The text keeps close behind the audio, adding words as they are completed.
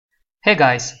Hey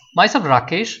guys, myself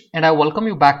Rakesh and I welcome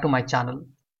you back to my channel.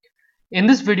 In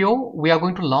this video, we are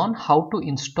going to learn how to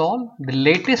install the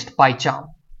latest Pycharm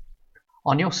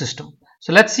on your system.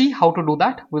 So let's see how to do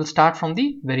that. We'll start from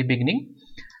the very beginning.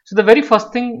 So the very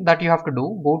first thing that you have to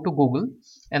do, go to Google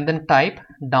and then type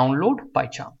download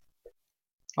Pycharm.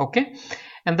 Okay.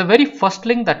 And the very first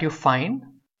link that you find,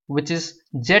 which is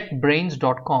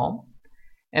jetbrains.com,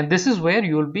 and this is where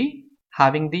you will be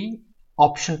having the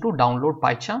option to download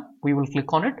Pycharm. We will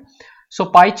click on it.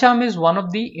 So Pycharm is one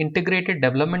of the integrated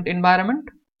development environment,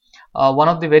 one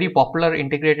of the very popular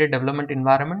integrated development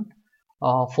environment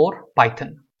for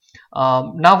Python.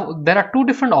 Now there are two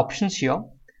different options here.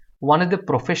 One is the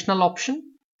professional option,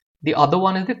 the other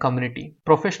one is the community.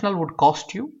 Professional would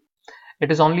cost you.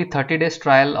 It is only 30 days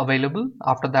trial available.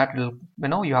 After that,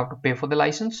 you have to pay for the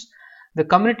license. The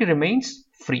community remains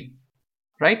free,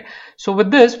 right? So with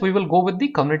this, we will go with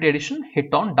the community edition,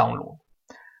 hit on download.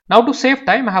 Now to save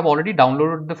time, I have already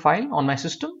downloaded the file on my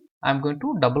system. I'm going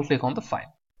to double click on the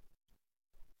file.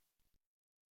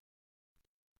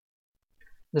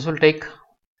 This will take a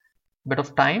bit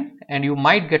of time and you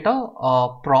might get a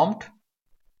prompt.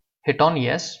 Hit on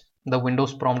yes, the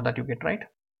Windows prompt that you get, right?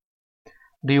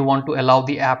 Do you want to allow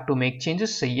the app to make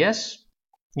changes? Say yes.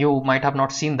 You might have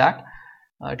not seen that.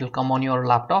 It will come on your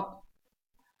laptop.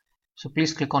 So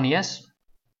please click on yes.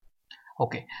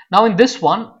 Okay, now in this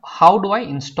one, how do I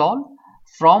install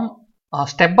from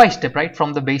step by step, right?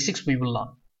 From the basics we will learn.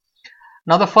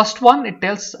 Now the first one, it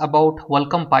tells about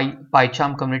welcome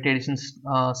Pycharm community edition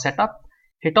setup.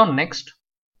 Hit on next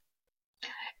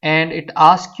and it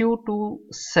asks you to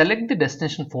select the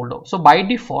destination folder. So by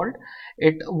default,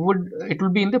 it will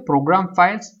be in the program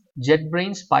files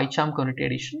JetBrains Pycharm community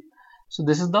edition. So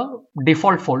this is the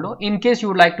default folder. In case you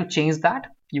would like to change that,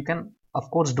 you can of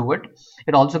course do it.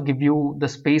 It also give you the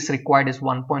space required is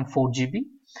 1.4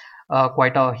 GB,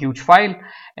 quite a huge file,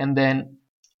 and then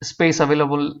space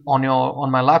available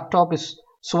on my laptop is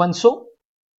so and so.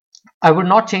 I would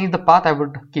not change the path. I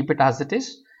would keep it as it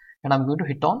is, and I'm going to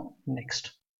hit on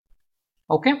next.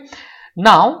 Okay,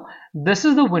 now this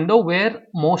is the window where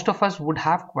most of us would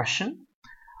have question.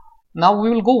 Now we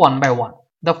will go one by one.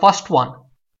 The first one,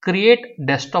 create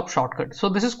desktop shortcut. So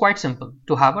this is quite simple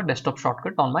to have a desktop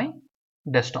shortcut on my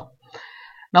desktop.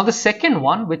 Now the second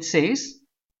one, which says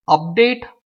update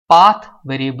path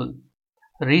variable,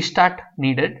 restart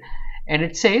needed, and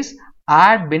it says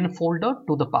add bin folder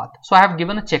to the path. So I have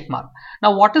given a check mark.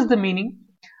 Now what is the meaning?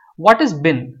 What is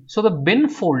bin? So the bin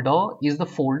folder is the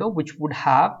folder which would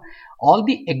have all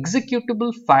the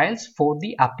executable files for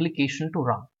the application to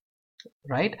run,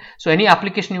 right? So any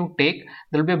application you take,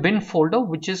 there will be a bin folder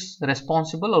which is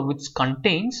responsible or which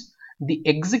contains the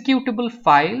executable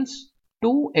files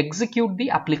to execute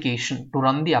the application, to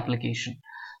run the application.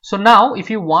 So now if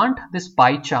you want this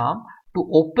Pycharm to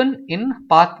open in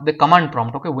the command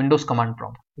prompt, okay, Windows command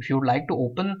prompt, if you would like to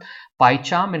open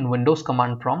Pycharm in Windows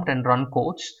command prompt and run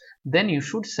codes, then you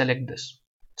should select this.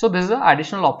 So this is an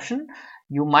additional option.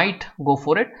 You might go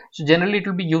for it. So generally it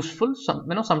will be useful.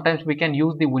 Sometimes we can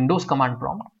use the Windows command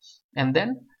prompt and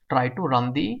then try to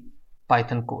run the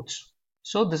Python codes.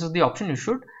 So this is the option you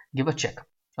should give a check.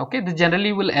 Okay, this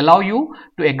generally will allow you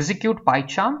to execute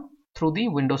Pycharm through the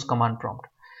Windows command prompt.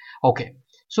 Okay,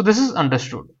 so this is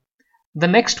understood. The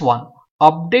next one,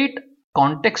 update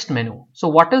context menu. So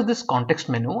what is this context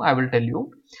menu? I will tell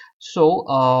you.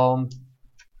 So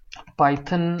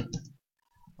Python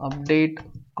update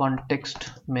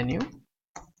context menu.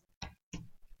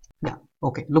 Yeah,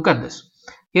 okay, look at this.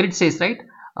 Here it says, right,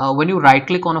 when you right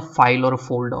click on a file or a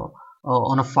folder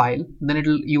on a file, then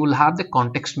you will have the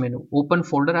context menu, open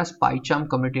folder as Pycharm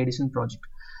community edition project.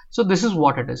 So this is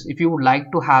what it is. If you would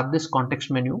like to have this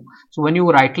context menu, so when you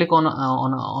right click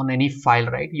on any file,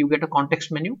 right, you get a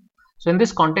context menu. So in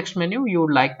this context menu, you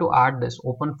would like to add this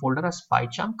open folder as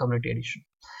Pycharm community edition.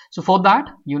 So for that,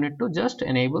 you need to just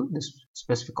enable this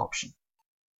specific option.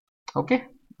 Okay,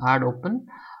 add open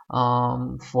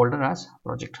folder as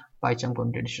project Pycharm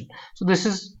community edition. So this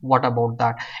is what about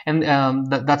that, and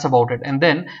that's about it. And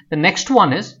then the next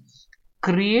one is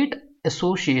create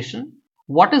association.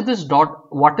 What is this dot?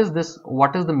 What is this?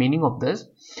 What is the meaning of this?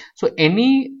 So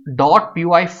any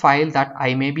 .py file that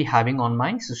I may be having on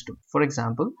my system. For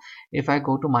example, if I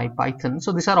go to my Python,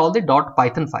 so these are all the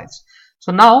 .python files.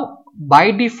 So now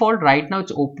by default, right now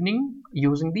it's opening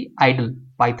using the idle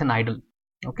Python idle.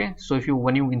 Okay, so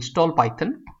when you install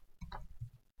Python,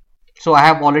 so I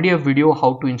have already a video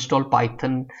how to install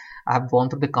Python. I have gone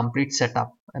through the complete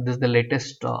setup, and this is the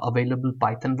latest available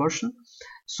Python version.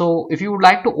 So if you would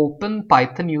like to open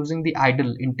Python using the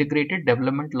idle integrated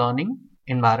development learning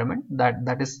environment,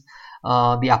 that is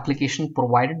the application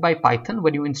provided by Python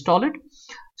when you install it.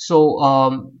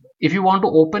 So if you want to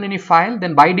open any file,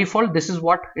 then by default this is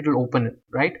what it will open it,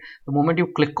 right? The moment you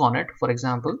click on it, for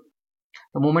example,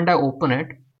 the moment I open it,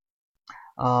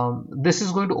 this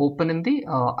is going to open in the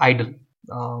idle,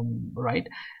 right?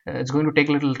 It's going to take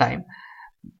a little time.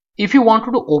 If you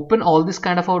wanted to open all this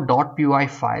kind of a .py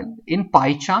file in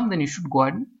Pycharm, then you should go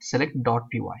ahead and select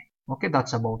 .py. Okay,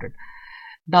 that's about it.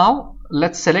 Now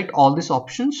let's select all these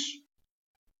options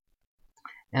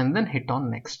and then hit on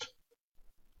next,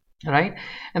 right?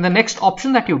 And the next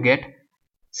option that you get,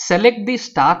 select the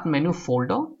start menu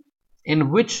folder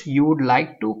in which you would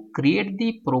like to create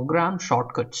the program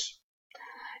shortcuts.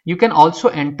 You can also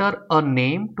enter a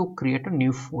name to create a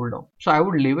new folder. So I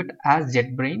would leave it as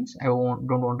JetBrains. I don't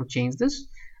want to change this.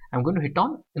 I'm going to hit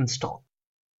on install.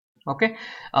 Okay,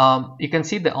 you can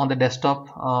see that on the desktop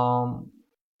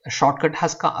a shortcut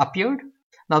has appeared.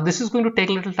 Now this is going to take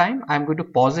a little time. I'm going to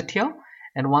pause it here,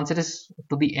 and once it is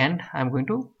to the end, I'm going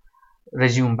to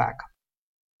resume back.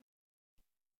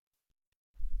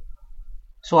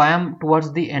 So I am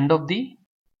towards the end of the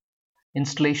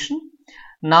installation.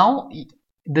 Now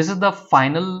this is the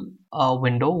final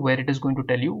window where it is going to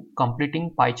tell you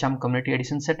completing Pycharm Community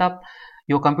Edition setup.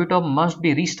 Your computer must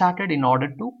be restarted in order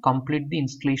to complete the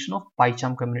installation of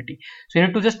Pycharm Community. So you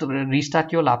need to just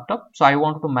restart your laptop. So I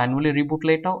want to manually reboot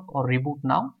later or reboot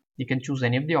now. You can choose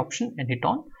any of the option and hit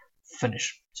on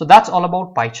finish. So that's all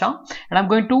about Pycharm, and I'm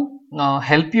going to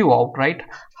help you out, right?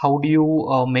 How do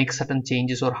you make certain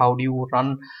changes, or how do you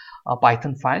run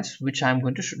Python files, which I'm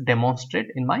going to demonstrate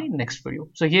in my next video.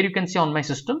 So here you can see on my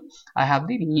system I have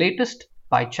the latest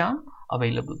Pycharm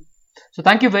available. So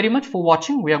thank you very much for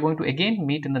watching. We are going to again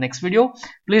meet in the next video.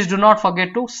 Please do not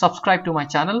forget to subscribe to my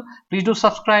channel. Please do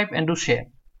subscribe and do share.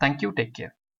 Thank you. Take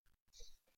care.